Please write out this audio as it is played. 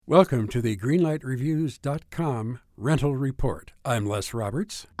Welcome to the GreenlightReviews.com Rental Report. I'm Les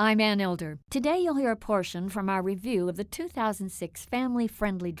Roberts. I'm Ann Elder. Today you'll hear a portion from our review of the 2006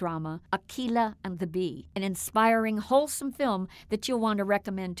 family-friendly drama, Akeelah and the Bee, an inspiring, wholesome film that you'll want to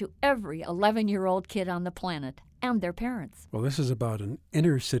recommend to every 11-year-old kid on the planet and their parents. Well, this is about an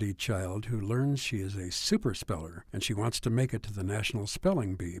inner-city child who learns she is a super speller, and she wants to make it to the National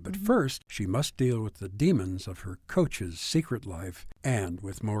Spelling Bee. But first, she must deal with the demons of her coach's secret life and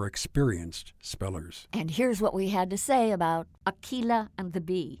with more experienced spellers. And here's what we had to say about Akeelah and the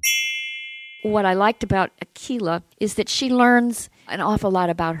Bee. What I liked about Akeelah is that she learns an awful lot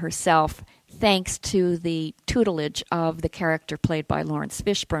about herself thanks to the tutelage of the character played by Lawrence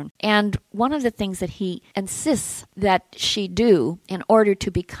Fishburne. And one of the things that he insists that she do in order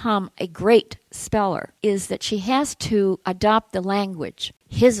to become a great speller is that she has to adopt the language,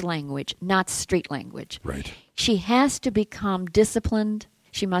 his language, not street language. Right. She has to become disciplined,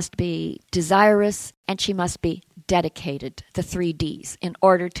 she must be desirous, and she must be dedicated, the 3 Ds, in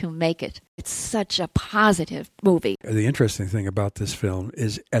order to make it. It's such a positive movie. The interesting thing about this film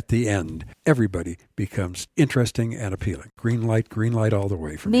is at the end, everybody becomes interesting and appealing. Green light all the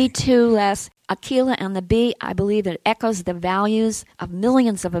way for me. Me too, Les. Akeelah and the Bee, I believe it echoes the values of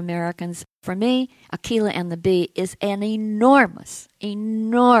millions of Americans. For me, Akeelah and the Bee is an enormous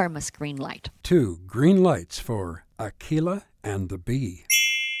green light. 2 green lights for Akeelah and the Bee.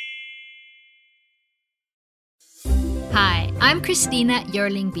 Hi, I'm Christina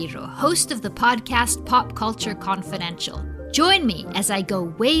Yerling Biro, host of the podcast Pop Culture Confidential. Join me as I go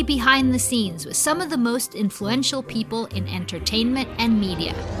way behind the scenes with some of the most influential people in entertainment and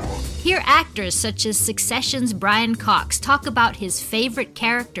media. Hear actors such as Succession's Brian Cox talk about his favorite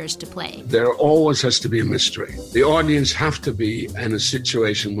characters to play. There always has to be a mystery. The audience have to be in a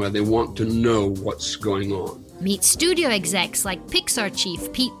situation where they want to know what's going on. Meet studio execs like Pixar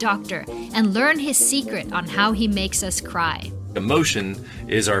chief Pete Docter and learn his secret on how he makes us cry. Emotion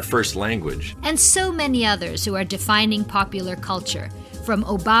is our first language. And so many others who are defining popular culture, from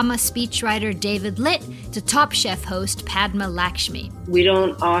Obama speechwriter David Litt to Top Chef host Padma Lakshmi. We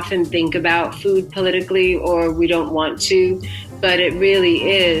don't often think about food politically, or we don't want to, but it really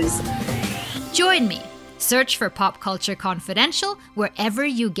is. Join me. Search for Pop Culture Confidential wherever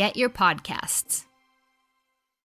you get your podcasts.